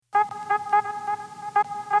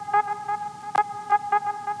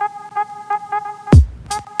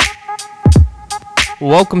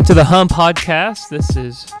Welcome to the Hum Podcast. This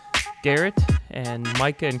is Garrett, and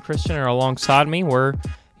Micah and Christian are alongside me. We're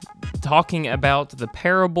talking about the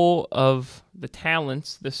parable of the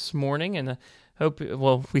talents this morning, and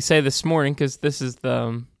we say this morning because this is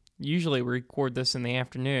usually we record this in the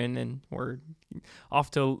afternoon, and we're off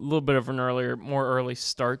to a little bit of an more early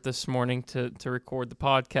start this morning to record the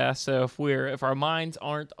podcast. So if our minds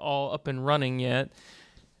aren't all up and running yet,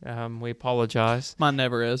 we apologize. Mine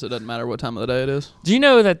never is. It doesn't matter what time of the day it is. Do you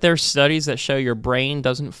know that there's studies that show your brain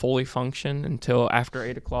doesn't fully function until after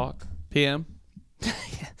 8 o'clock? PM?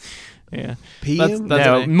 Yeah. PM?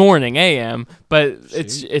 No, morning, AM. But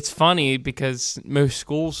it's funny because most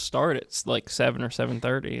schools start at like 7 or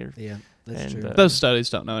 7:30. Yeah, that's true. Those studies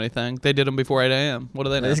don't know anything. They did them before 8 a.m. What do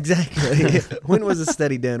they know? Exactly. When was the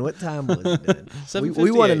study done? What time was it done?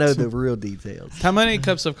 We want to know the real details. How many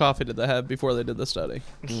cups of coffee did they have before they did the study?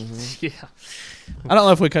 Mm-hmm. Yeah. I don't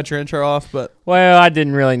know if we cut your intro off, but... Well, I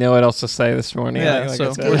didn't really know what else to say this morning. Yeah, like so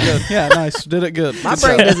we're good. Yeah, nice. Did it good. My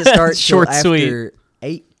brain doesn't start Short, till sweet. after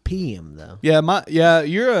 8 p.m. though. Yeah,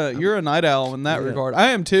 you're a night owl in that regard.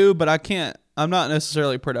 I am too, but I'm not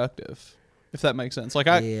necessarily productive, if that makes sense.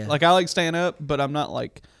 I like staying up, but I'm not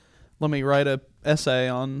like, let me write a essay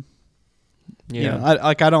on. Yeah.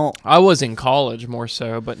 I don't. I was in college more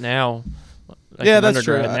so, but now. That's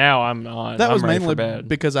true. Now I'm not. That was ready mainly for bed.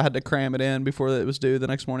 because I had to cram it in before it was due the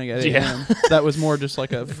next morning at 8 a.m. Yeah. That was more just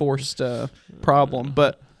like a forced problem.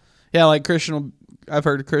 But yeah, like I've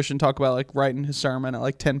heard Christian talk about like writing his sermon at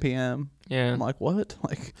like 10 p.m. Yeah. I'm like, what?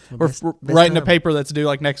 Like, Best writing a time. paper that's due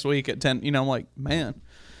like next week at 10. I'm like, man.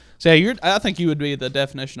 So yeah, I think you would be the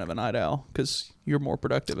definition of a night owl because you're more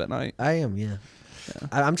productive at night. I am, yeah.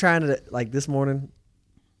 I'm trying to, like this morning,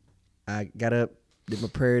 I got up, did my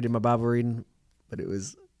prayer, did my Bible reading, but it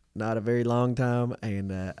was not a very long time.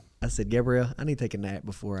 And I said, Gabrielle, I need to take a nap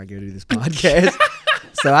before I go do this podcast.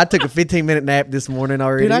 So I took a 15-minute nap this morning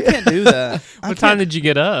already. Dude, I can't do that. What time did you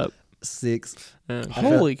get up? 6.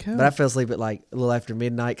 Holy cow. But I fell asleep at like a little after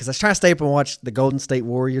midnight because I was trying to stay up and watch the Golden State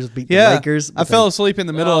Warriors beat the Lakers. I fell asleep in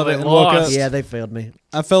the middle of it and lost. woke up. Yeah, they failed me.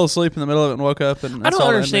 I fell asleep in the middle of it and woke up. And I don't saw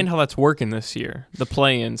the understand ending. how that's working this year. The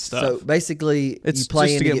play-in stuff. So basically, It's you play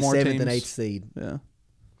just in to to get get more 7th and teams. 8th seed. Yeah.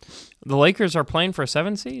 The Lakers are playing for a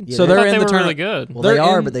 7 seed. Yeah, So I they're thought in they the were tournament. really good. Well, They're they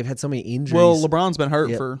are, in- but they've had so many injuries. Well, LeBron's been hurt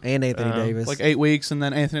Yep, for and Anthony Davis. like 8 weeks, and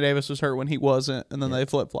then Anthony Davis was hurt when he wasn't, and then they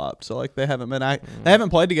flip flopped. So like they haven't been. They haven't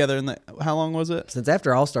played together in how long was it? Since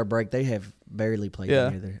after All-Star break, they have barely played Yeah,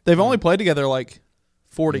 together. they've only played together like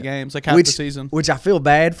 40 games, like half the season. Which I feel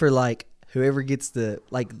bad for, like whoever gets the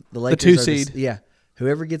Lakers 2 are seed.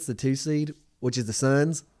 Whoever gets the 2 seed, which is the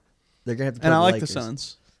Suns, they're gonna have to play And I the like Lakers. the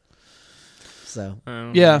Suns. So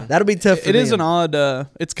Yeah, that'll be tough. For it is them. an odd.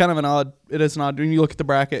 It's kind of an odd. It is an odd. When you look at the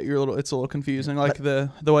bracket, it's a little confusing, like the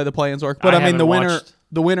way the play-ins work. But I mean, the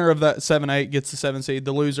winner of that 7-8 gets the 7 seed.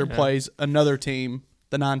 The loser plays another team,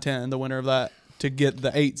 the 9-10, the winner of that to get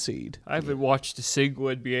the 8 seed. I haven't watched a single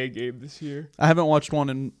NBA game this year. I haven't watched one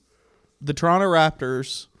in the Toronto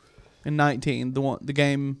Raptors in 19. The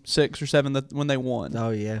game 6 or 7 when they won.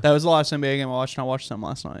 Oh yeah. That was the last NBA game I watched, and I watched some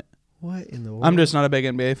last night. What in the world? I'm just not a big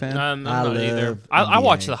NBA fan. I'm I not either. love I NBA.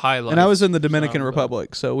 watched the highlights. And I was in the Dominican Some, but-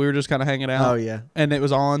 Republic, so we were just kind of hanging out. Oh yeah. And it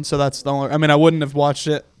was on, so that's the only. I mean, I wouldn't have watched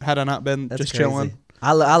it had I not been That's just crazy. chilling.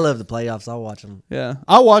 I love the playoffs. I'll watch them. Yeah,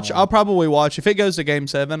 I'll probably watch if it goes to Game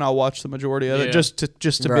 7. I'll watch the majority of it just to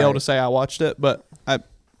be able to say I watched it. But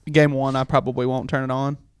Game 1, I probably won't turn it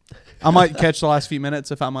on. I might catch the last few minutes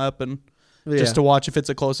if I'm up and just to watch if it's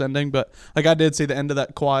a close ending. But like I did see the end of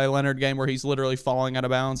that Kawhi Leonard game where he's literally falling out of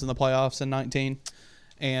bounds in the playoffs in 19,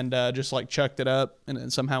 and just like chucked it up and then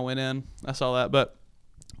somehow went in. I saw that. But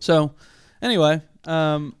so anyway,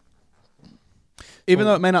 even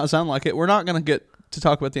though it may not sound like it, we're not going to get to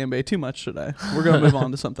talk about the NBA too much today. We're going to move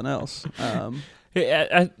on to something else.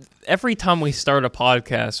 Every time we start a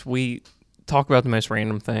podcast, we talk about the most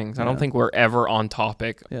random things. I don't think we're ever on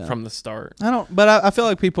topic from the start. I don't, but I feel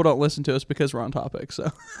like people don't listen to us because we're on topic.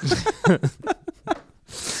 So,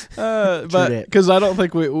 but because I don't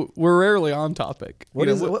think we're rarely on topic. What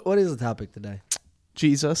is the topic today?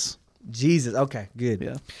 Jesus. Jesus. Okay, good.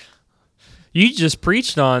 Yeah. You just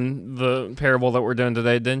preached on the parable that we're doing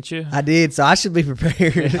today, didn't you? I did, so I should be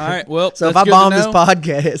prepared. All right. Well, So if that's I good bomb to this know.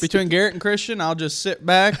 podcast, Between Garrett and Christian, I'll just sit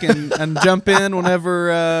back and jump in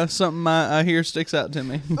whenever something I hear sticks out to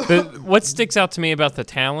me. What sticks out to me about the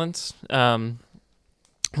talents, when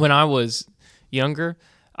I was younger,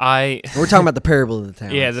 we're talking about the parable of the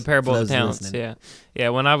talents. Yeah, the parable for of the those talents. listening. Yeah.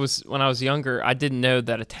 When I was younger, I didn't know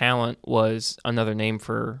that a talent was another name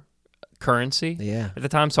for currency Yeah. at the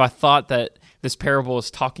time. So I thought that this parable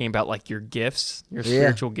is talking about like your gifts, your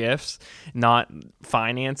spiritual gifts, not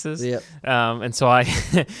finances. Yep. And so I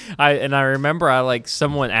remember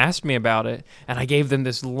someone asked me about it, and I gave them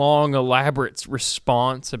this long, elaborate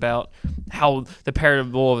response about how the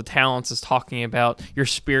parable of the talents is talking about your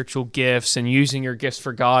spiritual gifts and using your gifts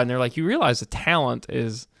for God. And they're like, you realize a talent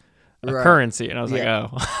is a currency. And I was like,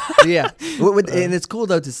 oh. Yeah. And it's cool,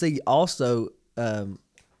 though, to see also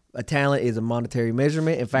a talent is a monetary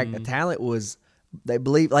measurement. In fact, a talent was, they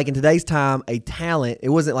believe, like in today's time, a talent, it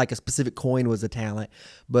wasn't like a specific coin was a talent,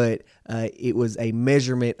 but it was a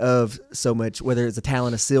measurement of so much, whether it's a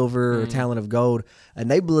talent of silver or a talent of gold.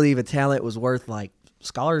 And they believe a talent was worth, like,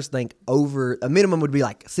 scholars think over, a minimum would be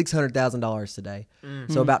like $600,000 today.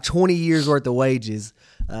 So about 20 years worth of wages,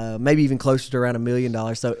 maybe even closer to around $1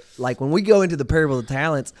 million. So like when we go into the parable of the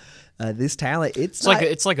talents, this talent, it's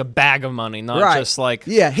like a bag of money, not just like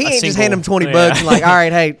he ain't just hand him $20 and like, all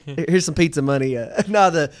right, hey, here's some pizza money. No,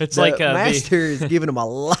 the master is giving him a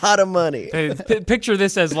lot of money. Picture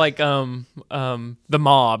this as like the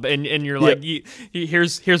mob, and you're like,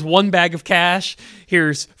 here's 1 bag of cash,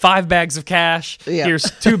 here's 5 bags of cash, here's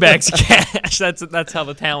 2 bags of cash. That's how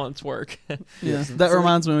the talents work. Yeah, that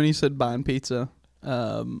reminds me when you said buying pizza.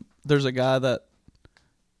 There's a guy that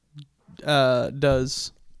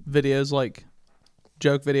does videos, like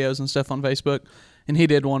joke videos and stuff on Facebook, and he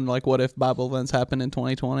did one like, what if Bible events happened in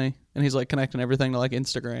 2020, and he's like connecting everything to like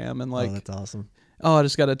Instagram and like, oh, that's awesome. Oh, I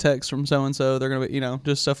just got a text from so and so, they're gonna be,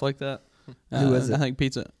 just stuff like that. Who was it? I think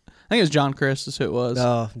it was John Chris is who it was.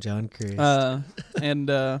 Oh, John Chris. And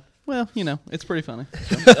well, it's pretty funny.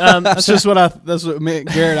 So, that's just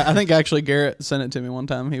Garrett. I think actually Garrett sent it to me one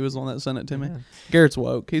time. He was the one that sent it to me. Garrett's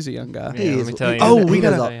woke. He's a young guy. Let me tell you. Oh,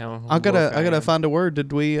 I gotta find a word.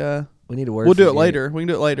 Did we? We need a word. We'll do it later. We can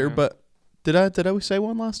do it later. Yeah. But did I say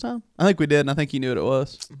one last time? I think we did, and I think you knew what it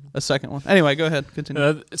was. A second one. Anyway, go ahead.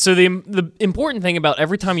 Continue. So the important thing about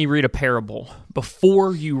every time you read a parable,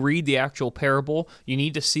 before you read the actual parable, you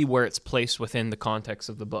need to see where it's placed within the context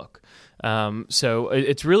of the book. So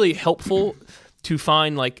it's really helpful to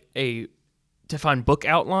find book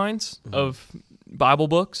outlines of Bible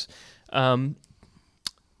books, because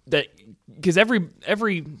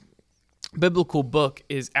every biblical book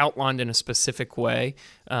is outlined in a specific way,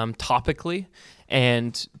 topically,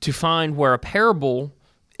 and to find where a parable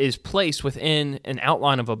is placed within an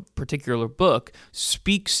outline of a particular book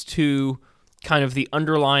speaks to kind of the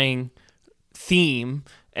underlying theme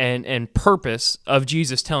and purpose of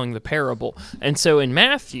Jesus telling the parable. And so in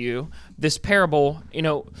Matthew, this parable,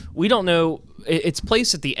 we don't know, it's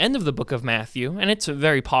placed at the end of the book of Matthew, and it's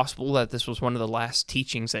very possible that this was one of the last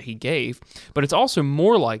teachings that he gave, but it's also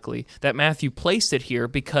more likely that Matthew placed it here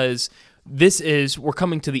because we're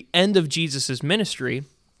coming to the end of Jesus' ministry,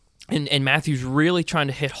 and Matthew's really trying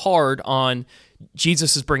to hit hard on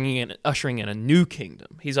Jesus is ushering in a new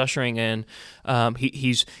kingdom. He's ushering in,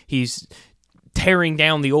 he's tearing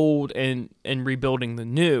down the old and rebuilding the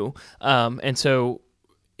new. And so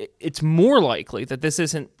it's more likely that this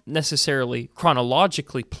isn't necessarily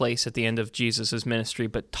chronologically placed at the end of Jesus' ministry,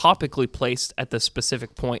 but topically placed at the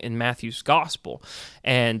specific point in Matthew's gospel.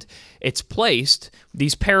 And it's placed,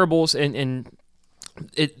 these parables, the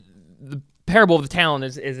parable of the talent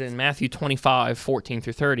is in Matthew 25, 14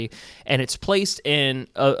 through 30, and it's placed in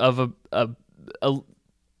 5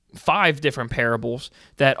 different parables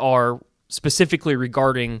that are specifically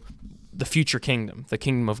regarding the future kingdom, the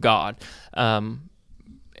kingdom of God.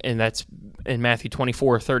 And that's in Matthew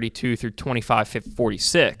 24, 32 through 25,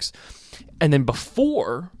 46. And then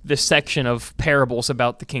before this section of parables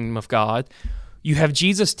about the kingdom of God, you have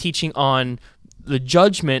Jesus teaching on the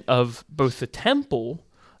judgment of both the temple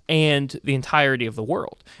and the entirety of the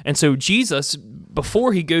world. And so Jesus,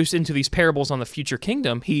 before he goes into these parables on the future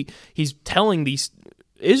kingdom, he's telling these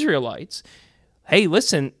Israelites, hey,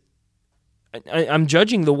 listen, I'm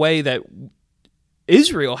judging the way that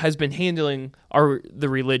Israel has been handling the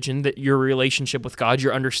religion, that your relationship with God,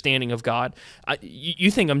 your understanding of God.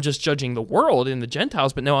 You think I'm just judging the world and the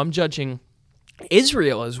Gentiles, but no, I'm judging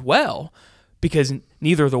Israel as well, because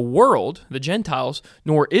neither the world, the Gentiles,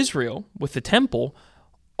 nor Israel with the temple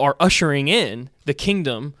are ushering in the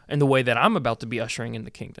kingdom in the way that I'm about to be ushering in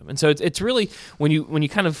the kingdom. And so it's really, when you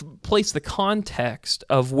kind of place the context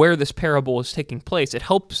of where this parable is taking place, it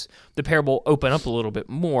helps the parable open up a little bit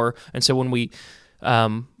more. And so when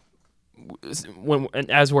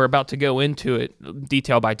as we're about to go into it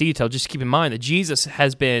detail by detail, just keep in mind that Jesus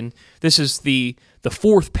this is the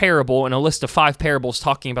 4th parable in a list of 5 parables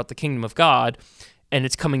talking about the kingdom of God, and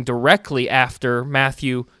it's coming directly after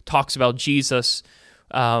Matthew talks about Jesus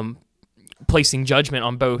placing judgment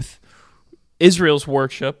on both Israel's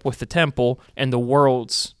worship with the temple and the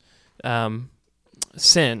world's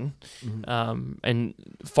sin and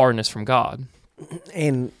farness from God.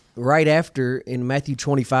 And right after in Matthew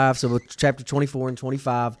 25, so chapter 24 and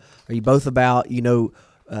 25, are you both about,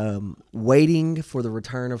 waiting for the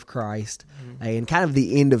return of Christ and kind of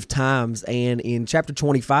the end of times. And in chapter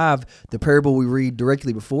 25, the parable we read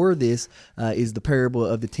directly before this is the parable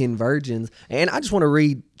of the 10 virgins. And I just want to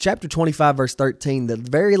read chapter 25, verse 13, the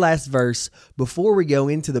very last verse before we go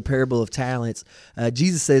into the parable of talents.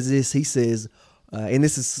 Jesus says this, he says, and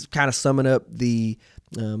this is kind of summing up the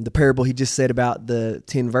parable he just said about the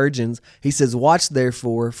 10 virgins. He says, "Watch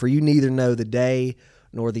therefore, for you neither know the day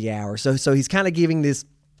nor the hour." So he's kind of giving this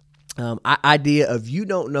idea of you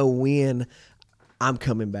don't know when I'm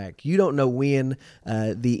coming back. You don't know when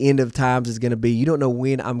the end of times is going to be. You don't know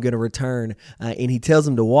when I'm going to return. And he tells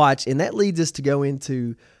them to watch. And that leads us to go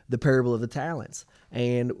into the parable of the talents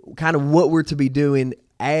and kind of what we're to be doing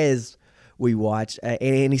as we watch.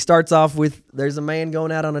 And he starts off with, there's a man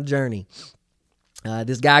going out on a journey.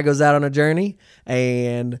 This guy goes out on a journey,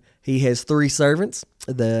 and he has 3 servants.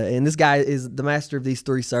 And this guy is the master of these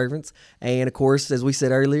 3 servants. And, of course, as we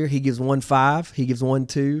said earlier, he gives one 5, he gives one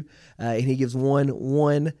 2, and he gives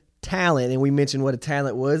one talent. And we mentioned what a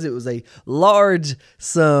talent was. It was a large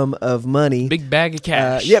sum of money. Big bag of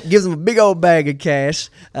cash. Gives him a big old bag of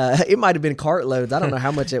cash. It might have been cartloads. I don't know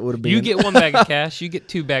how much that would have been. You get 1 bag of cash. You get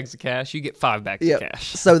 2 bags of cash. You get 5 bags of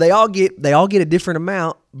cash. So they all get a different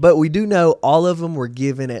amount, but we do know all of them were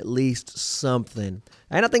given at least something.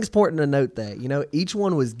 And I think it's important to note that, each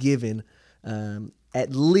one was given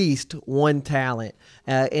at least 1 talent.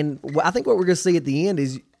 And I think what we're going to see at the end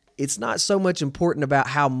is it's not so much important about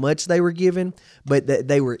how much they were given, but that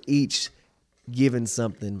they were each given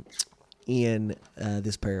something in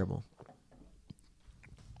this parable.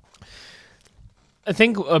 I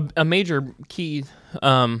think a major key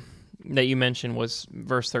that you mentioned was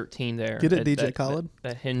verse 13 there. Get it, DJ Khaled?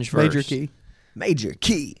 That hinge verse. Major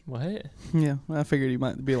key. What? Yeah, I figured you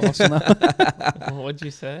might be lost on that. What'd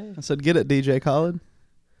you say? I said, get it, DJ Khaled.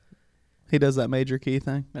 He does that major key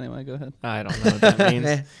thing. Anyway, go ahead. I don't know what that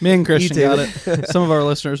means. Me and Christian got it. Some of our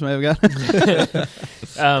listeners may have got it.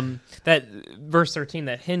 That verse 13,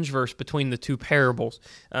 that hinge verse between the 2 parables,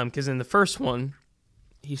 because in the first one,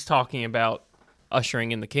 he's talking about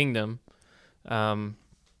ushering in the kingdom, and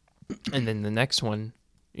then the next one,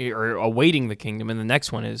 or awaiting the kingdom, and the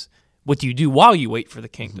next one is, what do you do while you wait for the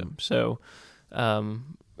kingdom? So,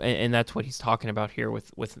 and that's what he's talking about here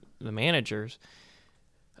with the managers.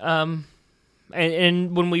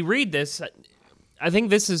 And when we read this, I think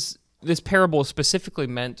this parable is specifically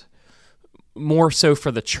meant more so for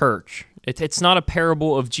the church. It's not a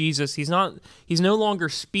parable of Jesus. He's no longer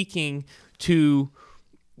speaking to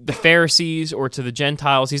the Pharisees or to the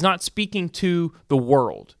Gentiles. He's not speaking to the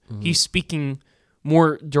world. Mm-hmm. He's speaking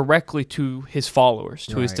more directly to his followers,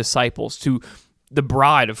 to his disciples, to the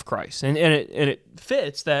bride of Christ. And it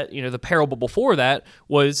fits that, the parable before that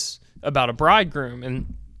was about a bridegroom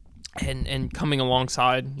and coming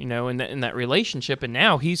alongside, in that relationship. And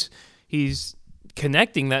now he's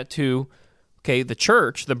connecting that to, okay, the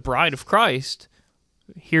church, the bride of Christ.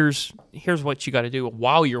 Here's what you got to do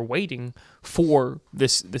while you're waiting for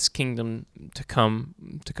this kingdom to come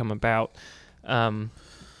about.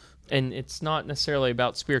 And it's not necessarily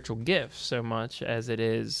about spiritual gifts so much as it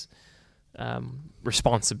is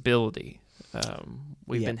responsibility.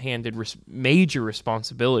 We've been handed major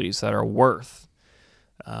responsibilities that are worth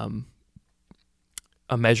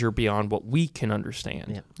a measure beyond what we can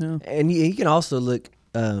understand. Yeah. And you can also look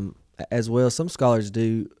as well. Some scholars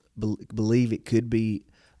do believe it could be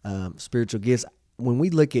spiritual gifts. When we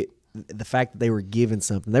look at the fact that they were given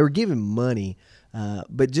something, they were given money,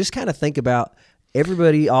 but just kind of think about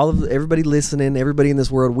everybody listening, everybody in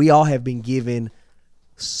this world. We all have been given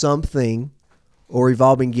something, or we've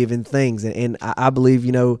all been given things, and I believe,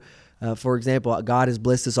 for example, God has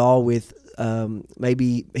blessed us all with.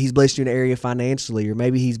 Maybe he's blessed you in an area financially, or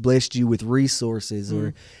maybe he's blessed you with resources,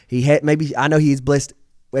 or I know he's blessed,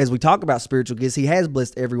 as we talk about spiritual gifts, he has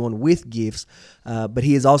blessed everyone with gifts, but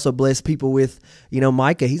he has also blessed people with,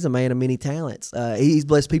 Micah, he's a man of many talents. He's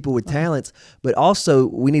blessed people with talents, but also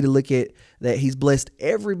we need to look at that he's blessed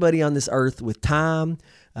everybody on this earth with time.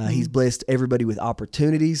 He's blessed everybody with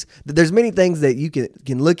opportunities. There's many things that you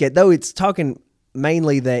can look at, though it's talking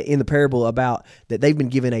mainly that in the parable about that they've been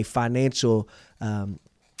given a financial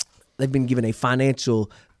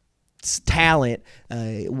talent.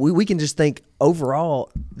 We can just think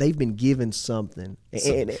overall they've been given something,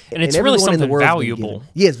 and it's really something valuable.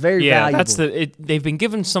 Yes, very valuable. They've been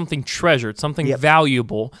given something treasured, something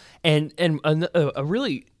valuable, and a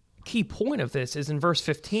really key point of this is in verse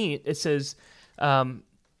 15. It says, in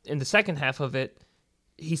the second half of it,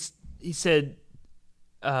 he said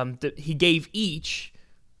that he gave each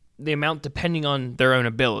the amount depending on their own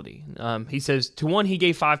ability. He says, to one he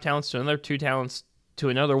gave 5 talents, to another 2 talents, to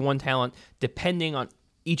another 1 talent, depending on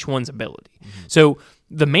each one's ability. Mm-hmm. So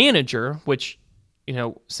the manager, which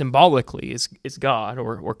symbolically is God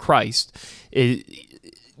or Christ,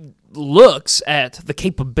 looks at the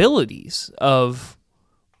capabilities of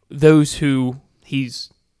those who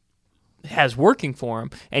has working for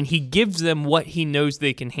him, and he gives them what he knows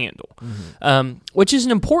they can handle, which is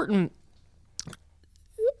an important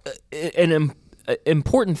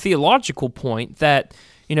theological point that,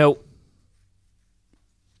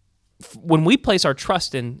 when we place our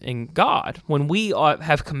trust in God, when we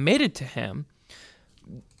have committed to him,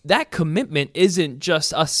 that commitment isn't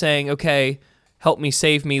just us saying, okay, help me,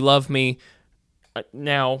 save me, love me,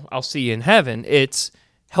 now I'll see you in heaven. It's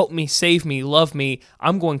help me, save me, love me,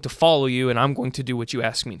 I'm going to follow you, and I'm going to do what you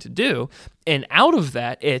ask me to do. And out of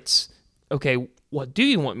that, it's, okay, what do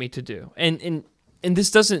you want me to do? And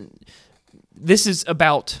this is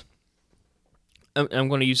about, I'm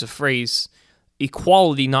going to use a phrase,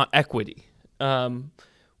 equality, not equity.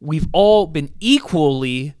 We've all been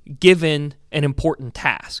equally given an important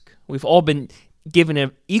task. We've all been given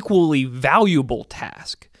an equally valuable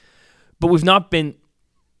task, but we've not been.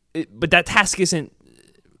 But that task isn't.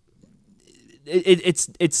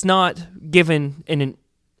 It's not given in an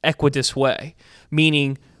equitous way,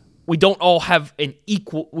 meaning we don't all have an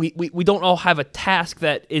equal. We don't all have a task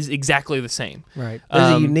that is exactly the same. Right.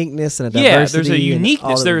 There's a uniqueness and a diversity. Yeah, there's a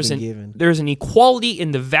uniqueness. There's an equality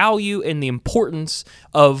in the value and the importance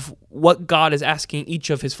of what God is asking each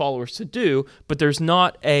of his followers to do, but there's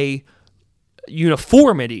not a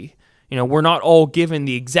uniformity. We're not all given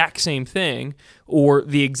the exact same thing or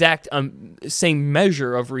the exact same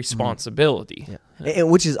measure of responsibility. Yeah.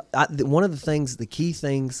 And which is one of the things, the key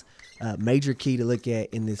things, major key to look at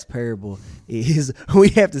in this parable is we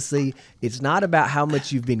have to see it's not about how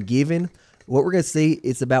much you've been given. What we're going to see,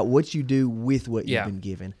 it's about what you do with what you've been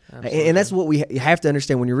given. And that's what you have to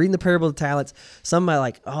understand. When you're reading the parable of the talents, somebody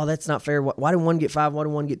like, oh, that's not fair. Why did one get 5? Why did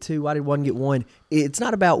one get 2? Why did one get 1? It's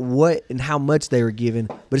not about what and how much they were given,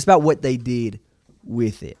 but it's about what they did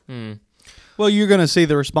with it. Well, you're going to see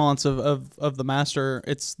the response of the master.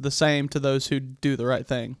 It's the same to those who do the right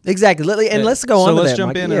thing. Exactly. And let's go on to that. So let's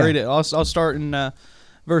jump in and read it. I'll start in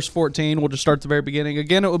verse 14. We'll just start at the very beginning.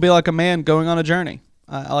 Again, it will be like a man going on a journey.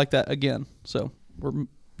 I like that again. So we're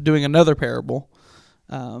doing another parable,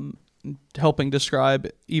 helping describe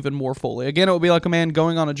even more fully. Again, it will be like a man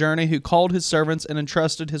going on a journey who called his servants and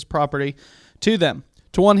entrusted his property to them.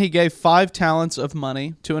 To one he gave 5 talents of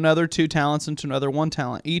money, to another 2 talents, and to another 1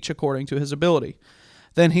 talent, each according to his ability.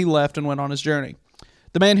 Then he left and went on his journey.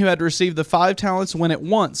 The man who had received the 5 talents went at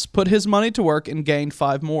once, put his money to work, and gained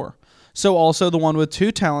 5 more. So also the one with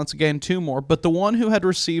 2 talents gained 2 more. But the one who had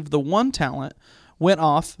received the 1 talent went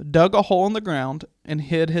off, dug a hole in the ground, and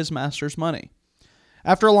hid his master's money.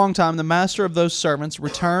 After a long time, the master of those servants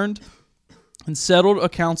returned and settled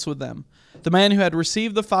accounts with them. The man who had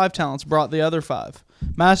received the 5 talents brought the other 5.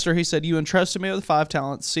 Master, he said, you entrusted me with 5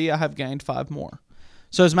 talents. See, I have gained 5 more.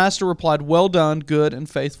 So his master replied, well done, good and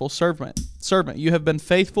faithful servant. You have been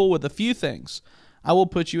faithful with a few things. I will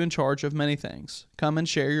put you in charge of many things. Come and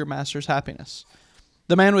share your master's happiness.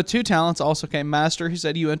 The man with 2 talents also came. Master, he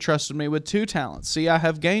said, you entrusted me with 2 talents. See, I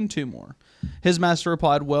have gained 2 more. His master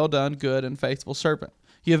replied, well done, good and faithful servant.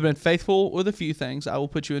 You have been faithful with a few things. I will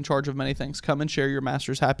put you in charge of many things. Come and share your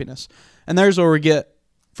master's happiness. And there's where we get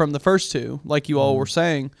from the first 2, like you all were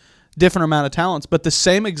saying, different amount of talents, but the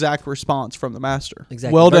same exact response from the master.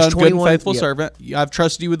 Exactly. Well done, good and faithful servant. I've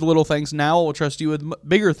trusted you with the little things. Now I will trust you with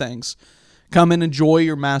bigger things. Come and enjoy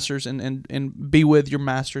your master's and be with your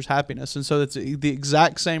master's happiness. And so that's the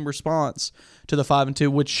exact same response to the 5 and 2,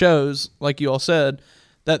 which shows, like you all said,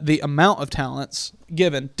 that the amount of talents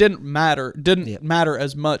given didn't matter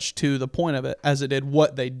as much to the point of it as it did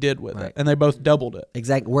what they did with it. And they both doubled it.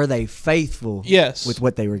 Exactly. Were they faithful with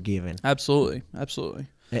what they were given? Absolutely.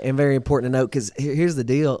 And very important to note, because here's the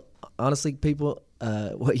deal. Honestly, people,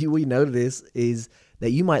 what we notice is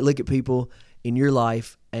that you might look at people in your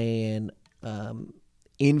life and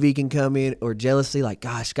envy can come in, or jealousy, like,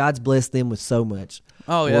 gosh, God's blessed them with so much.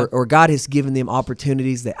 or God has given them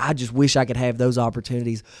opportunities that I just wish I could have those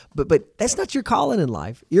opportunities. But that's not your calling in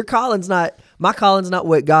life. Your calling's not, my calling's not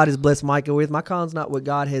what God has blessed Micah with. My calling's not what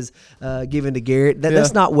God has given to Garrett.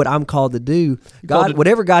 That's not what I'm called to do. God,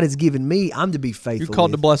 whatever God has given me, I'm to be faithful. You're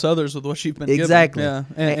called to bless others with what you've been given. Exactly. Yeah.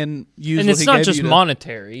 And use and what it's he not gave just you to,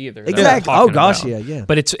 monetary either. Exactly. Oh gosh, yeah.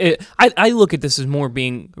 But I look at this as more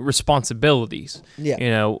being responsibilities. Yeah. You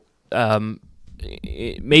know,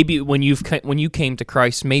 maybe when you came to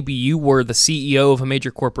Christ, maybe you were the CEO of a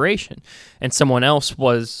major corporation, and someone else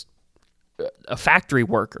was a factory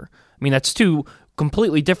worker. I mean, that's two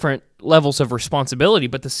completely different levels of responsibility.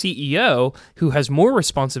 But the CEO, who has more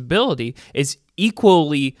responsibility, is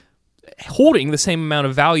equally holding the same amount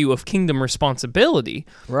of value of kingdom responsibility.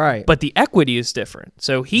 Right. But the equity is different.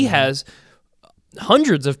 So he has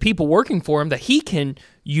hundreds of people working for him that he can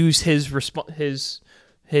use his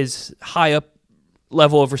high up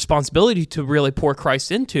level of responsibility to really pour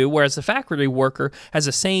Christ into, whereas the factory worker has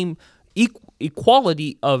the same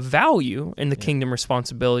equality of value in the kingdom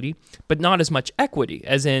responsibility, but not as much equity.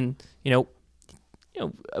 As in, the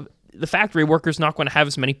factory worker's not going to have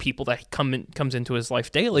as many people that comes into his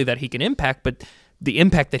life daily that he can impact, but the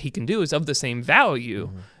impact that he can do is of the same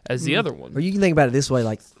value as the other one. Or you can think about it this way,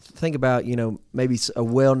 like think about, maybe a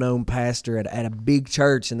well-known pastor at a big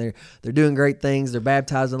church, and they're doing great things. They're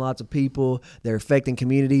baptizing lots of people. They're affecting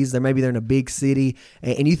communities. They're in a big city,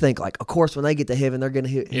 and you think like, of course, when they get to heaven, they're going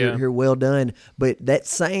to hear well done. But that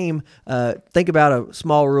same, think about a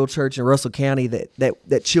small rural church in Russell County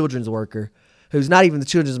that children's worker, who's not even the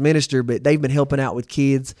children's minister, but they've been helping out with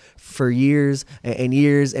kids for years and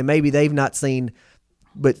years, and maybe they've not seen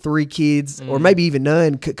but 3 kids, or maybe even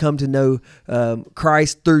none, could come to know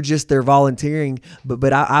Christ through just their volunteering.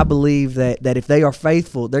 But I believe that if they are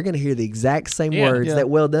faithful, they're going to hear the exact same words, that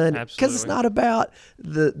well done, because it's not about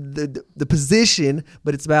the position,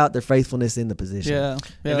 but it's about their faithfulness in the position. Yeah,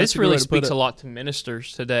 and this really speaks a lot to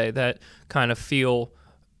ministers today that kind of feel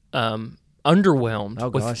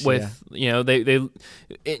underwhelmed with they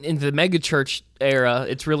in the mega church era.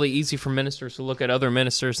 It's really easy for ministers to look at other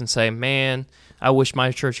ministers and say, man, I wish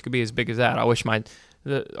my church could be as big as that. I wish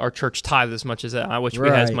our church tithed as much as that. I wish we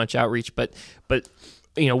had as much outreach. But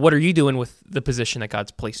what are you doing with the position that God's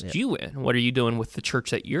placed you in? What are you doing with the church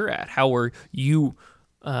that you're at? How are you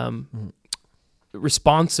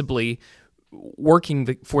responsibly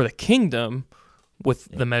working for the kingdom with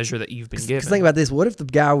the measure that you've been given? Because think about this. What if the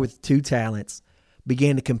guy with 2 talents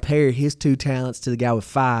began to compare his 2 talents to the guy with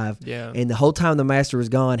 5, and the whole time the master was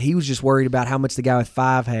gone, he was just worried about how much the guy with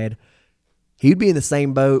 5 had? He'd be in the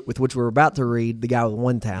same boat with which we're about to read, the guy with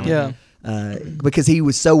 1 talent. Because he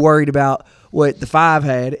was so worried about what the 5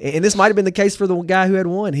 had. And this might have been the case for the guy who had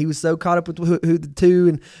 1. He was so caught up with who the 2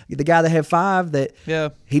 and the guy that had 5 that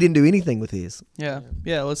he didn't do anything with his.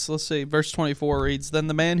 Let's see. Verse 24 reads, Then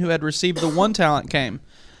the man who had received the 1 talent came.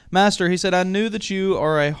 Master, he said, I knew that you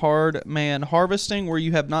are a hard man, harvesting where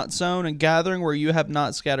you have not sown and gathering where you have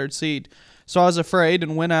not scattered seed. So I was afraid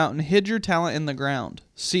and went out and hid your talent in the ground.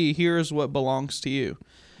 See, here is what belongs to you.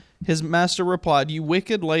 His master replied, You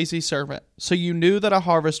wicked, lazy servant. So you knew that I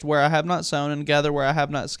harvest where I have not sown and gather where I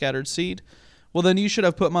have not scattered seed? Well, then you should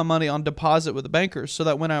have put my money on deposit with the bankers, so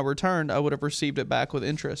that when I returned, I would have received it back with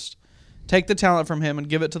interest. Take the talent from him and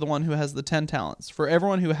give it to the one who has the 10 talents. For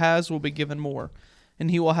everyone who has will be given more,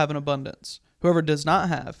 and he will have an abundance. Whoever does not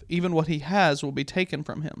have, even what he has will be taken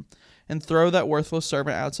from him. And throw that worthless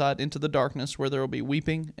servant outside into the darkness, where there will be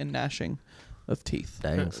weeping and gnashing of teeth.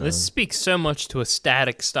 This speaks so much to a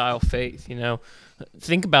static style faith.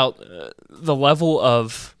 Think about the level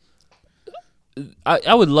of.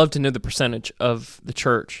 I would love to know the percentage of the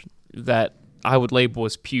church that I would label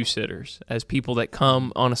as pew sitters, as people that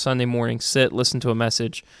come on a Sunday morning, sit, listen to a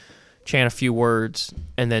message, chant a few words,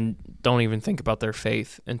 and then don't even think about their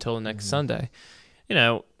faith until the next Sunday.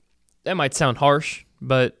 That might sound harsh,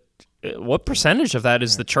 but what percentage of that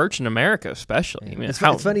is the church in America, especially? I mean, it's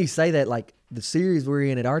funny you say that. Like the series we're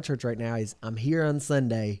in at our church right now is I'm here on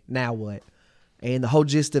Sunday, now what? And the whole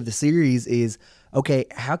gist of the series is, okay,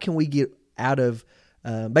 how can we get out of,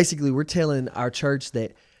 basically we're telling our church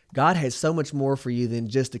that God has so much more for you than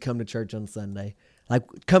just to come to church on Sunday. Like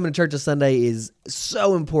coming to church on Sunday is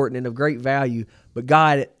so important and of great value, but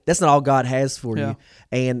God, that's not all God has for you.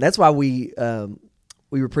 And that's why we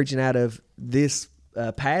were preaching out of this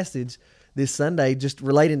passage this Sunday, just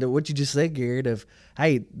relating to what you just said, Garrett, of,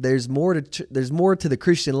 hey, there's more to the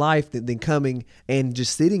Christian life than coming and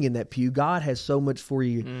just sitting in that pew. God has so much for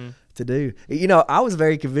you to do. I was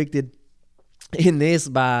very convicted in this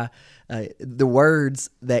by the words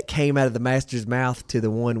that came out of the master's mouth to the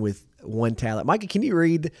one with one talent. Micah, can you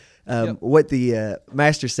read what the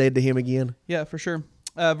master said to him again? Yeah, for sure.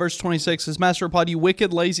 Verse 26, his master replied, "You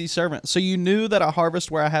wicked, lazy servant. So you knew that I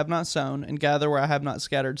harvest where I have not sown and gather where I have not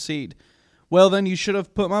scattered seed. Well, then you should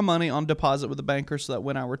have put my money on deposit with the banker so that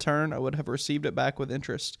when I return, I would have received it back with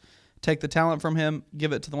interest. Take the talent from him,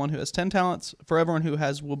 give it to the one who has 10 talents. For everyone who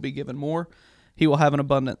has will be given more. He will have an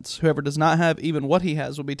abundance. Whoever does not have, even what he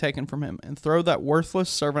has will be taken from him. And throw that worthless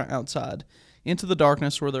servant outside into the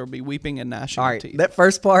darkness where there will be weeping and gnashing of teeth." That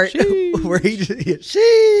first part where he just,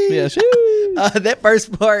 that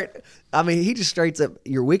first part, I mean, he just straight up,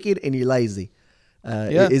 you're wicked and you're lazy.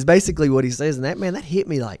 Is basically what he says. And that hit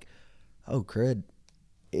me like, oh, crud.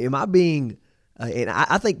 Am I being, and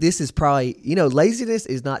I think this is probably, laziness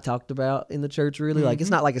is not talked about in the church really. Mm-hmm. Like, it's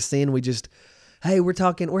not like a sin. We just, hey, we're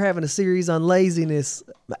having a series on laziness.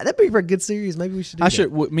 That'd be a good series. Maybe we should do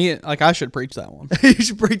that. I should preach that one. You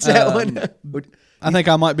should preach that one. I think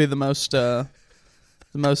I might be the most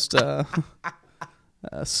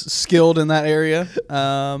skilled in that area.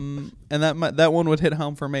 And that one would hit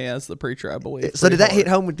home for me as the preacher, I believe. So did that hit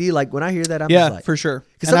home with you? Like when I hear that, I'm just like, for sure.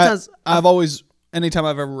 Because sometimes I've always, anytime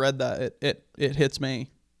I've ever read that, it hits me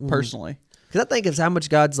personally. Because I think of how much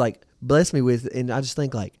God's like blessed me with, and I just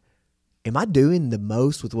think like, am I doing the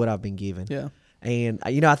most with what I've been given? Yeah. And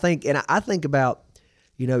I think about,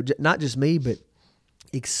 not just me, but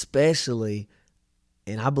especially,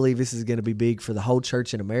 and I believe this is going to be big for the whole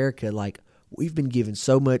church in America. Like, we've been given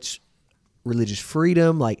so much religious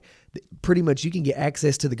freedom. Like, pretty much you can get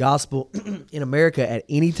access to the gospel in America at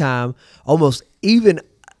any time. Almost even,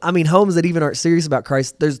 homes that even aren't serious about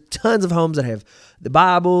Christ. There's tons of homes that have the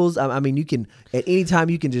Bibles. You can, at any time,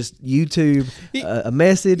 you can just YouTube a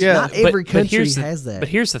message. Yeah. Not every country has that. But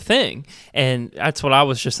here's the thing, and that's what I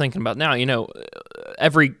was just thinking about now.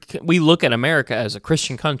 We look at America as a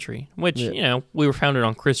Christian country, which, we were founded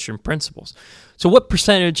on Christian principles. So what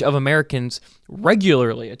percentage of Americans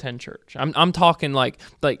regularly attend church? I'm talking like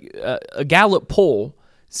a Gallup poll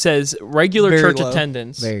says regular very church low.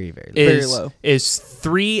 Attendance very low. Very low. Is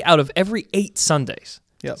 3 out of every 8 Sundays.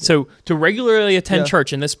 Yep. So to regularly attend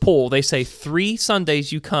church in this poll, they say 3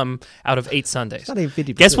 Sundays you come out of 8 Sundays. It's not even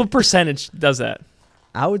 50%. Guess what percentage does that?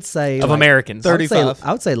 I would say of Americans. 35.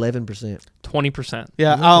 I would say 11%. 20%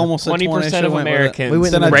 Yeah, I almost said 20% of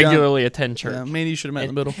Americans regularly attend church. Yeah, maybe you should have met in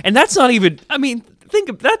the middle. And that's not even.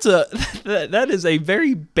 That is a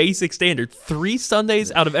very basic standard. 3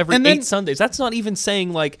 Sundays out of every 8 Sundays. That's not even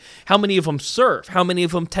saying like how many of them serve, how many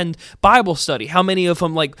of them attend Bible study, how many of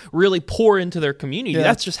them like really pour into their community. Yeah.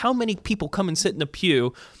 That's just how many people come and sit in a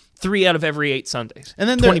pew 3 out of every 8 Sundays. And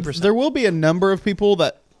then 20%. There will be a number of people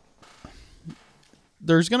that.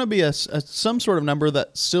 There's going to be some sort of number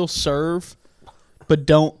that still serve, but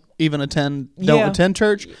don't even attend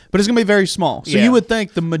church. But it's going to be very small. So you would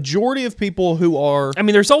think the majority of people who are...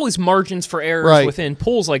 there's always margins for errors within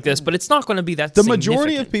polls like this, but it's not going to be that significant. The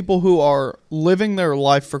majority of people who are living their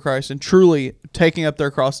life for Christ and truly taking up their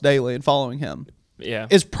cross daily and following Him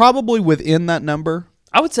is probably within that number.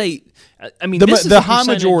 I would say... the high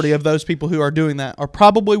majority of those people who are doing that are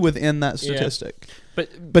probably within that statistic. Yeah.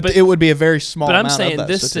 But it would be a very small amount of that. But I'm saying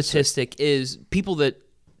this statistic is people that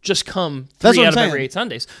just come 3 out of every 8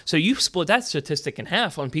 Sundays. So you split that statistic in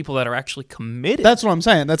half on people that are actually committed. That's what I'm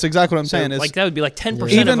saying. That's exactly what I'm saying. Like that would be like 10%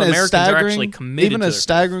 of Americans are actually committed. Even as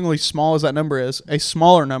staggeringly small as that number is, a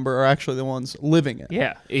smaller number are actually the ones living it.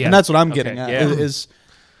 Yeah. And that's what I'm getting at.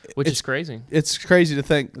 Which is crazy. It's crazy to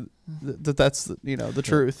think that's the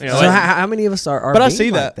truth. So how many of us are? But I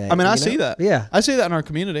see that. Like I see that. Yeah, I see that in our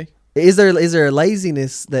community. Is there a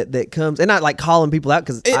laziness that comes, and not like calling people out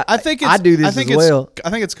because I think I do this as well. I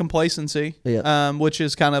think it's complacency, which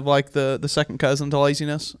is kind of like the second cousin to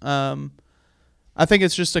laziness. I think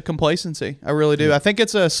it's just a complacency. I really do. I think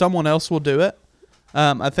it's someone else will do it.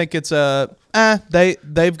 I think it's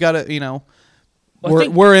they've got it.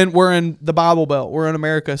 We're in the Bible Belt. We're in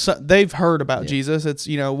America. So they've heard about Jesus. It's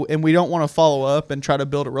and we don't want to follow up and try to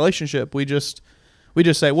build a relationship. We just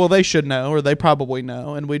say, well, they should know, or they probably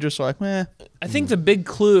know, and we just like, meh. I think the big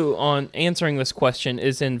clue on answering this question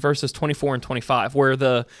is in verses 24 and 25, where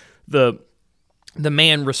the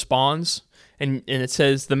man responds, and it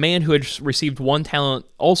says, the man who had received 1 talent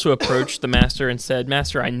also approached the master and said,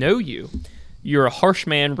 "Master, I know you. You're a harsh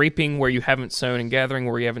man, reaping where you haven't sown and gathering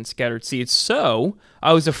where you haven't scattered seeds. So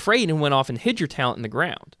I was afraid and went off and hid your talent in the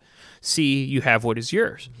ground. See, you have what is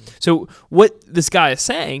yours." So what this guy is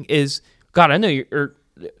saying is, God, I know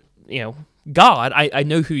God, I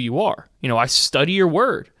know who you are. I study your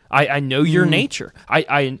word. I know your nature.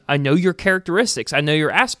 I know your characteristics. I know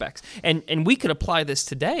your aspects. And we could apply this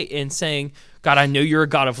today in saying, God, I know you're a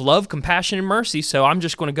God of love, compassion, and mercy, so I'm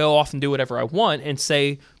just going to go off and do whatever I want and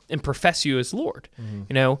say and profess you as Lord.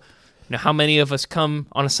 You know, now how many of us come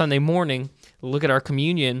on a Sunday morning, look at our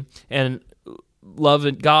communion, and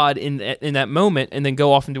love God in that moment, and then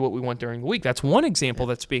go off and do what we want during the week? That's one example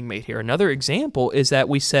that's being made here. Another example is that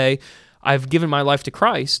we say, I've given my life to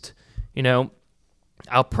Christ. You know,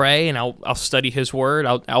 I'll pray and I'll study His Word.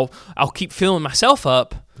 I'll keep filling myself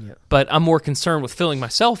up, but I'm more concerned with filling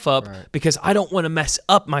myself up because I don't want to mess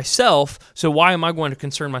up myself. So why am I going to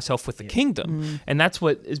concern myself with the kingdom? And that's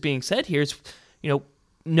what is being said here. Is, you know,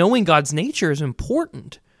 knowing God's nature is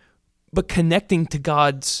important, but connecting to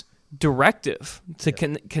God's directive, to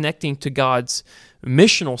connecting to God's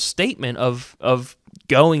missional statement of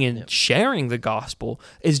going and sharing the gospel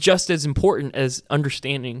is just as important as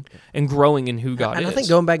understanding and growing in who God is. And I think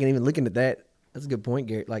going back and even looking at that, that's a good point,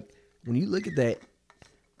 Garrett. Like, when you look at that,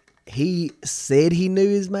 he said he knew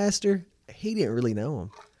his master. He didn't really know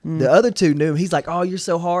him. The other two knew him. He's like, oh, you're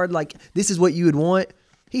so hard. Like, this is what you would want.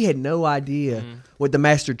 He had no idea what the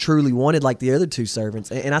master truly wanted, like the other two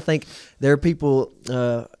servants. And I think there are people...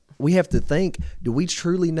 we have to think, do we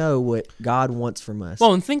truly know what God wants from us?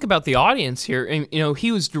 Well, and think about the audience here. And, you know,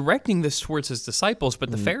 he was directing this towards his disciples,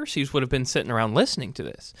 but the Pharisees would have been sitting around listening to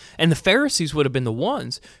this. And the Pharisees would have been the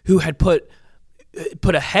ones who had put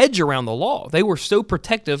a hedge around the law. They were so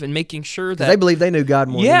protective in making sure that... They believed they knew God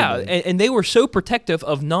more than anybody. And they were so protective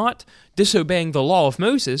of not disobeying the law of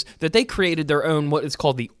Moses that they created their own, what is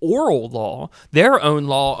called the oral law, their own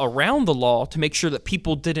law around the law to make sure that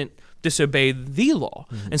people didn't disobey the law.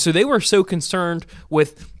 And so they were so concerned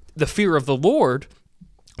with the fear of the Lord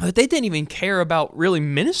that they didn't even care about really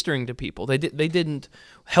ministering to people. They didn't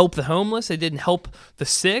help the homeless. They didn't help the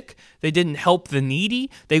sick. They didn't help the needy.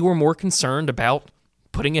 They were more concerned about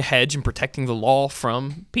putting a hedge and protecting the law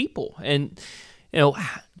from people. And, you know,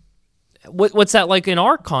 what's that like in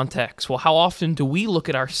our context? Well, how often do we look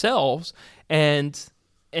at ourselves and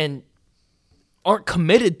aren't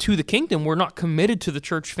committed to the kingdom? We're not committed to the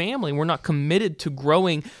church family. We're not committed to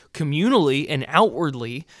growing communally and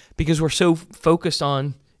outwardly because we're so focused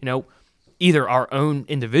on, you know, either our own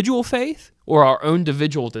individual faith or our own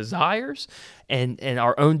individual desires and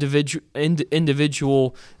our own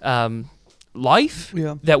individual life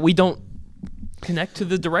that we don't connect to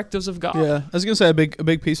the directives of God. Yeah, I was going to say a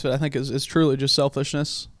big piece of it, I think, is truly just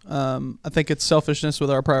selfishness. I think it's selfishness with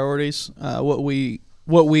our priorities, what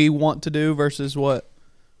we want to do versus what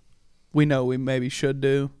we know we maybe should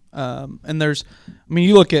do. And there's, I mean,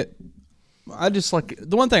 you look at, I just like,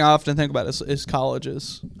 the one thing I often think about is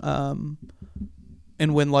colleges.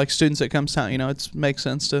 And when like students that come to town, you know, it makes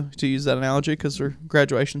sense to use that analogy because their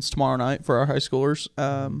graduation's tomorrow night for our high schoolers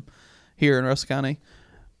here in Russell County.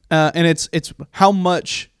 And it's how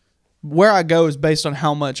much, where I go is based on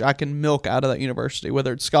how much I can milk out of that university,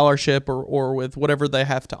 whether it's scholarship or with whatever they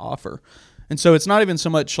have to offer. And so it's not even so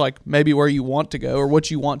much like maybe where you want to go or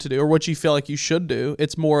what you want to do or what you feel like you should do.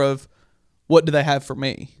 It's more of what do they have for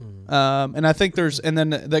me? And I think and then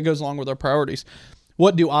that goes along with our priorities.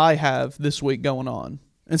 What do I have this week going on?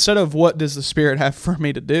 Instead of what does the Spirit have for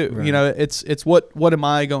me to do? Right. You know, it's what am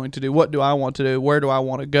I going to do? What do I want to do? Where do I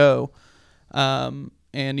want to go? And,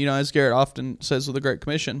 you know, as Garrett often says with the Great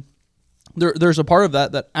Commission, there's a part of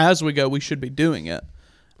that as we go, we should be doing it.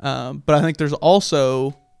 But I think there's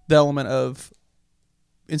also the element of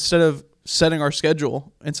instead of setting our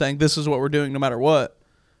schedule and saying this is what we're doing no matter what,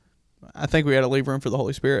 I think we got to leave room for the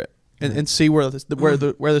Holy Spirit and see where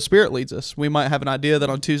the Spirit leads us. We might have an idea that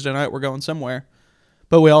on Tuesday night we're going somewhere,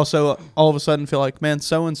 but we also all of a sudden feel like, man,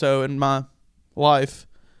 so and so in my life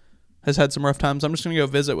has had some rough times. I'm just going to go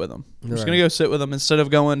visit with them. I'm just going to go sit with them instead of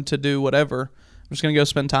going to do whatever. I'm just going to go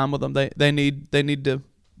spend time with them. They need to.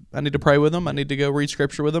 I need to pray with them. I need to go read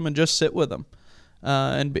scripture with them and just sit with them.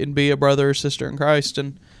 And be a brother or sister in Christ.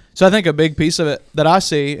 And so I think a big piece of it that I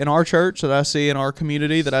see in our church, that I see in our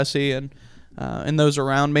community, that I see in those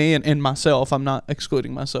around me and in myself, I'm not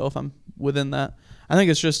excluding myself, I'm within that. I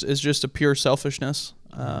think it's just a pure selfishness,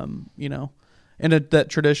 you know, and that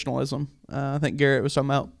traditionalism. I think Garrett was talking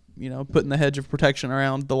about, you know, putting the hedge of protection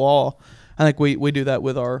around the law. I think we do that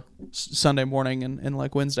with our Sunday morning and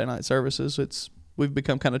like Wednesday night services. We've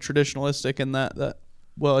become kind of traditionalistic in that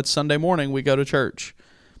well, it's Sunday morning, we go to church.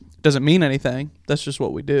 Doesn't mean anything. That's just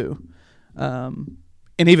what we do. And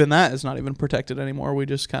even that is not even protected anymore. We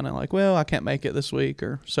just kind of like, well, I can't make it this week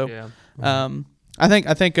or so. Yeah. I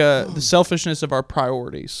think the selfishness of our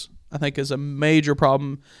priorities, I think, is a major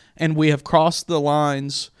problem. And we have crossed the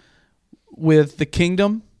lines with the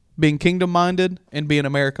kingdom being kingdom minded and being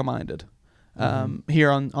America minded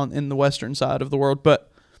here on in the Western side of the world. But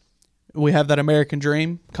we have that American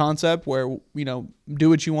dream concept where, you know, do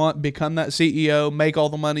what you want, become that CEO, make all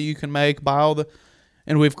the money you can make, buy all the,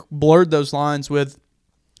 and we've blurred those lines with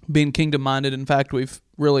being kingdom minded. In fact, we've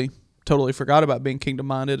really totally forgot about being kingdom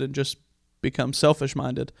minded and just become selfish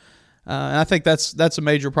minded. And I think that's a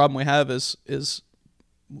major problem we have is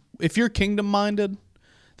if you're kingdom minded,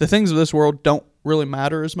 the things of this world don't really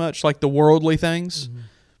matter as much, like the worldly things.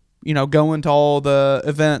 You know, going to all the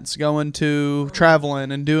events, going to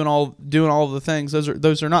traveling, and doing all the things.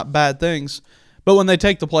 Those are not bad things, but when they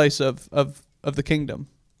take the place of the kingdom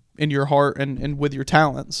in your heart and with your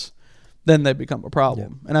talents, then they become a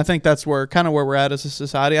problem. Yeah. And I think that's where we're at as a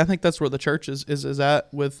society. I think that's where the church is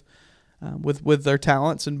at with their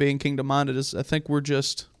talents and being kingdom minded. I think we're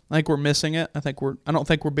missing it. I don't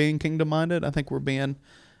think we're being kingdom minded. I think we're being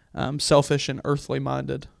selfish and earthly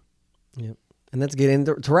minded. Yep. And let's get in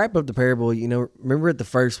to wrap up the parable. You know, remember at the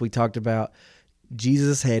first we talked about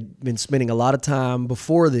Jesus had been spending a lot of time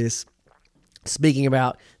before this speaking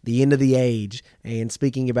about the end of the age and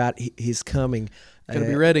speaking about his coming. Gotta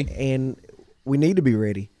be ready. And we need to be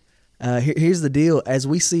ready. Here's the deal. As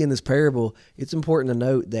we see in this parable, it's important to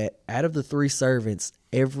note that out of the 3 servants,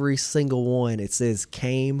 every single one, it says,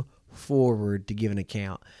 came forward to give an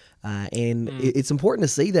account. It's important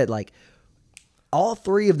to see that, like, all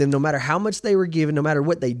 3 of them, no matter how much they were given, no matter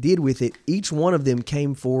what they did with it, each one of them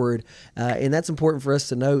came forward. And that's important for us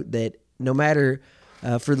to note that no matter,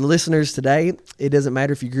 for the listeners today, it doesn't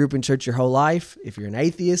matter if you grew up in church your whole life, if you're an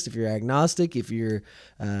atheist, if you're agnostic, if you're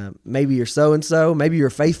maybe you're so-and-so, maybe you're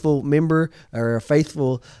a faithful member or a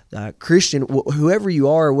faithful Christian, whoever you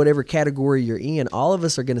are, whatever category you're in, all of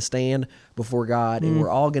us are going to stand before God, and we're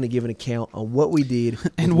all going to give an account on what we did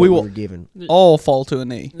and we were given. All fall to a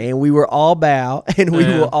knee. And we will all bow, and we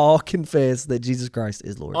will all confess that Jesus Christ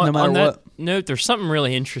is Lord. No matter what. Note, there's something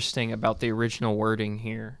really interesting about the original wording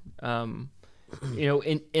here. You know,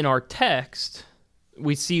 in our text,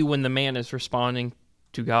 we see when the man is responding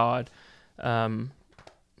to God,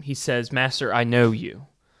 he says, "Master, I know you."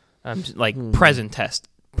 Present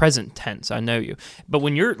tense, I know you. But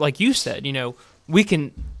when you're, like you said, you know, we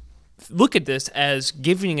can look at this as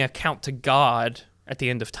giving account to God at the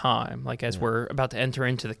end of time, like as we're about to enter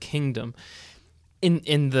into the kingdom.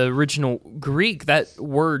 In the original Greek, that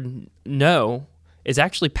word "know" is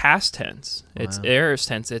actually past tense. It's aorist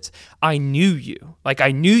tense. It's I knew you. Like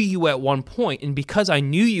I knew you at one point, and because I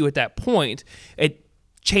knew you at that point, it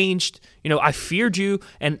changed. You know, I feared you,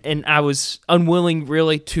 and I was unwilling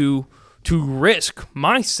really to risk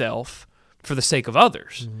myself for the sake of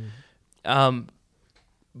others.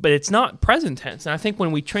 But it's not present tense, and I think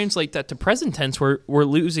when we translate that to present tense, we're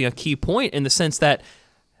losing a key point in the sense that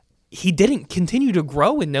he didn't continue to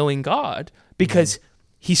grow in knowing God because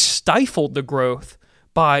he stifled the growth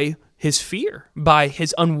by his fear, by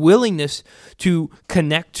his unwillingness to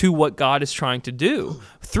connect to what God is trying to do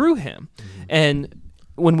through him. And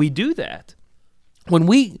when we do that, when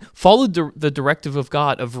we follow the directive of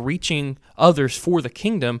God of reaching others for the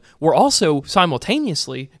kingdom, we're also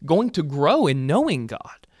simultaneously going to grow in knowing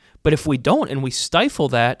God. But if we don't and we stifle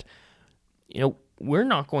that, you know, we're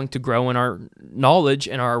not going to grow in our knowledge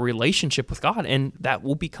and our relationship with God, and that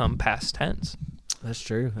will become past tense. That's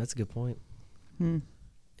true. That's a good point.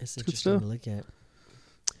 It's interesting to look at.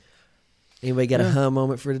 Anybody got a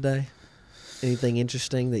moment for today? Anything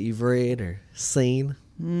interesting that you've read or seen?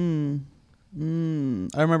 I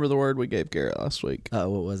remember the word we gave Garrett last week. What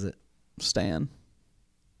was it? Stan.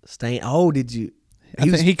 Stan. Oh, did you? I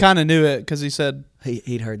think he kind of knew it because he said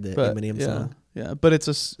he'd heard the Eminem song. Yeah, but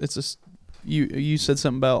you said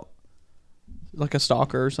something about like a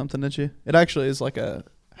stalker or something, didn't you? It actually is like a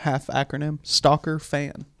half acronym. Stalker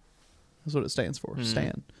fan. That's what it stands for.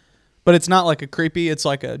 Stan. But it's not like a creepy. It's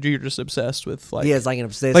like you're just obsessed with like. Yeah, it's like an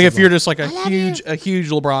obsessive. Like if you're just like a huge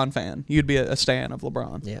LeBron fan, you'd be a stan of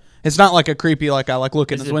LeBron. Yeah. It's not like a creepy like I like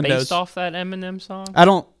look in his windows. Is it based off that Eminem song? I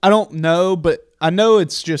don't know, but I know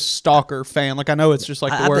it's just stalker fan. Like I know it's just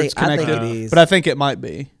like the words connected. I think it is. But I think it might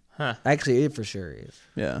be. Huh. Actually, it for sure is.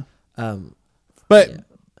 Yeah. But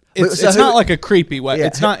it's not like a creepy way. Yeah.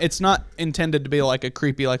 It's not intended to be like a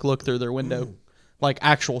creepy like look through their window, like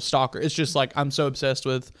actual stalker. It's just like I'm so obsessed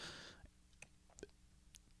with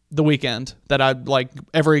The Weeknd that I like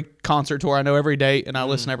every concert tour. I know every date and I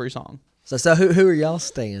listen to every song. So who are y'all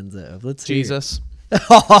stands of? Let's hear Jesus. Do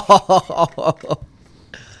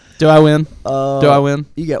I win? Do I win?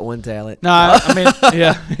 You got one talent. No, I mean,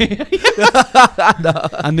 yeah. No.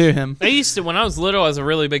 I knew him. When I was little, I was a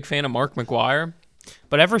really big fan of Mark McGwire.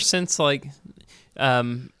 But ever since, like,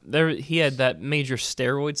 he had that major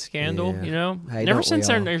steroid scandal. Yeah. You know, Hey, ever don't since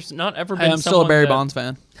we then, all? there's not ever been. Hey, I'm still a Barry that- Bonds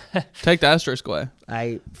fan. Take the asterisk away.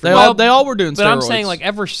 They Well, all were doing steroids. But I'm saying, like,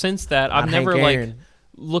 ever since that, I've Not never Hank like Aaron.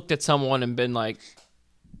 looked at someone and been like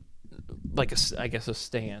I guess a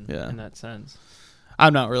stan in that sense.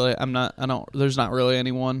 I'm not really. I don't. There's not really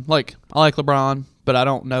anyone. Like, I like LeBron, but I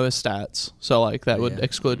don't know his stats. So, like, that would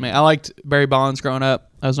exclude me. I liked Barry Bonds growing up.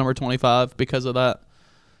 I was number 25 because of that.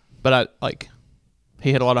 But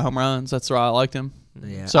he hit a lot of home runs. That's why I liked him.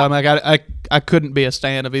 Yeah. So, I'm like, I couldn't be a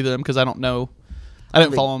stan of either of them because I don't know. I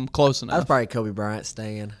didn't follow him close I was enough. probably Kobe Bryant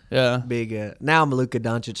stan. Yeah. Big. Now I'm a Luka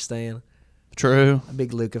Doncic stan. True. A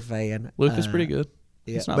big Luka fan. Luka's pretty good.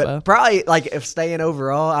 Yeah, It's not but bad. probably like if staying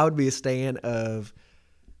overall, I would be a stan of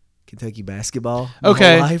Kentucky basketball. my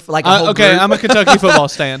Okay. whole life, like a whole okay. group. I'm a Kentucky football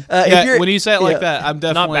stan. If Yeah, you're- when you say it like yeah. that, I'm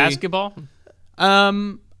definitely Not basketball.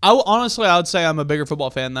 Honestly, I would say I'm a bigger football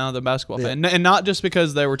fan now than basketball Yeah. fan, and not just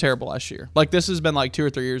because they were terrible last year. Like, this has been like 2 or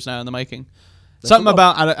 3 years now in the making. The Something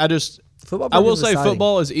football- about I just Football I will program's say exciting.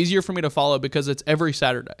 football is easier for me to follow because it's every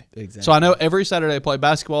Saturday. Exactly. So I know every Saturday I play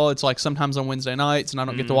basketball. It's like sometimes on Wednesday nights, and I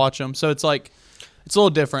don't get to watch them. So it's like it's a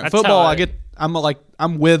little different. That's Football, how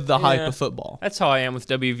I'm with the hype Yeah. of football. That's how I am with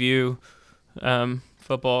WVU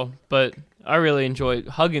football. But I really enjoy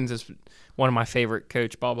Huggins is one of my favorite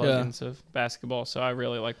coach, Bob Yeah. Huggins of basketball. So I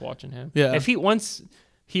really like watching him. Yeah. If once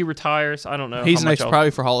he retires, I don't know. He's how much next I'll-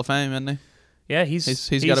 probably for Hall of Fame, isn't he? Yeah, he's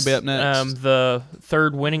gotta be up next. The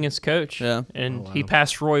third winningest coach. Yeah. and Oh, wow. he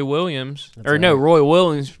passed Roy Williams. That's No, right. Roy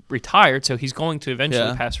Williams retired, so he's going to eventually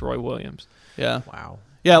Yeah. pass Roy Williams. Yeah. Wow.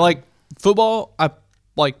 Yeah, like football, I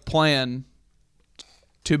like plan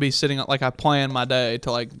to be sitting like I plan my day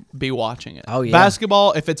to like be watching it. Oh, yeah.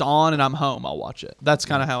 Basketball, if it's on and I'm home, I'll watch it. That's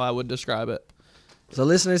kind of how I would describe it. So,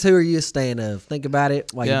 listeners, who are you a stan of? Think about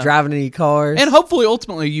it while Yeah. you're driving in your cars. And hopefully,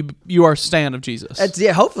 ultimately, you are a stan of Jesus.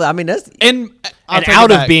 Hopefully, I mean, that's and And take out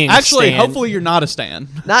it of back. being a actually, stan. hopefully, you're not a stan.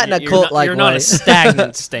 not in a You're cult not, like you're not way. a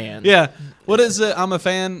stagnant stand. Yeah. What is it? I'm a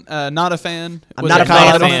fan, not a fan. I'm Was not it a fan,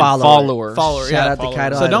 Kyle I'm a Idleman? follower. Follower, Shout yeah. out to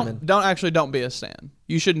Kyle So Idleman. don't be a stan.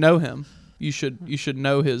 You should know him. You should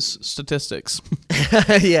know his statistics,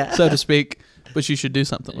 Yeah. so to speak. But you should do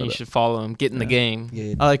something You with it. should follow him. Get in the game.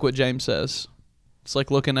 Good. I like what James says. It's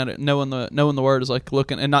like looking at it, knowing the word is like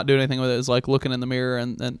looking and not doing anything with it is like looking in the mirror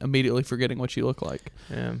and immediately forgetting what you look like.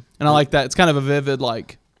 Yeah. And I like that. It's kind of a vivid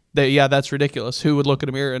like that. Yeah, that's ridiculous. Who would look in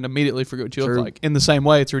a mirror and immediately forget what you True. look like? In the same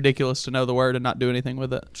way, it's ridiculous to know the word and not do anything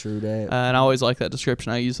with it. True that. And I always like that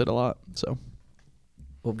description. I use it a lot. So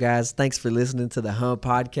Well, guys, thanks for listening to the Hum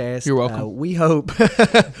Podcast. You're welcome. We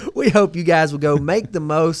hope you guys will go make the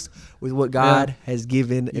most with what God has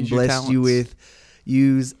given and Use your blessed you talents. with.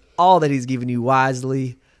 Use all that He's given you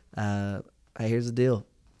wisely. Hey, here's the deal.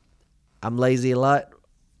 I'm lazy a lot.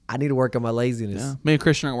 I need to work on my laziness. yeah, me and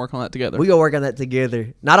Christian are working on that together. We go work on that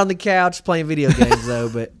together. Not on the couch playing video games though,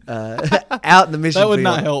 but out in the mission that would field.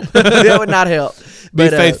 not help. That would not help. Be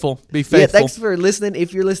But, faithful. Be Yeah, faithful. thanks for listening.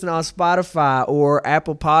 If you're listening on Spotify or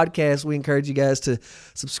Apple Podcasts, we encourage you guys to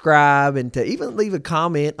subscribe and to even leave a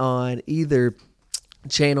comment on either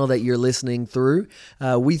channel that you're listening through.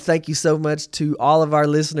 We thank you so much to all of our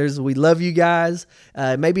listeners. We love you guys.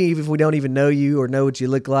 Maybe even if we don't even know you or know what you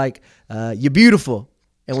look like, you're beautiful.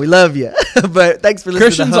 And we love you. But thanks for listening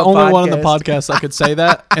Christian's to the the only Hum one on the Podcast. podcast that could say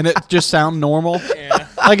that, and it just sound normal. Yeah.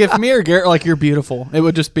 Like if me or Garrett, like you're beautiful, it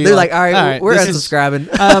would just be. They're like, all right, we're this is- unsubscribing.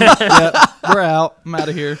 Yeah, we're out. I'm out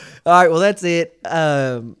of here. All right, well, that's it.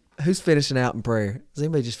 Who's finishing out in prayer? Does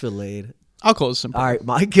anybody just feel led? I'll close some. All right,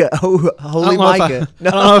 Micah. Holy I don't know Micah. I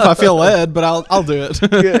don't know if I feel led, but I'll do it.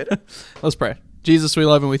 Good. Let's pray. Jesus, we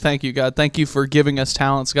love and we thank you, God. Thank you for giving us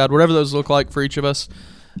talents, God, whatever those look like for each of us.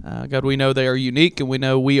 God, we know they are unique, and we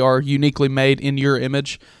know we are uniquely made in your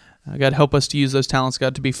image. God, help us to use those talents,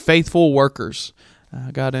 God, to be faithful workers,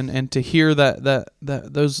 God, and to hear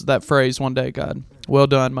that phrase one day, God. Well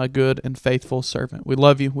done, my good and faithful servant. We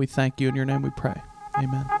love you. We thank you. In your name we pray.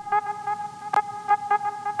 Amen.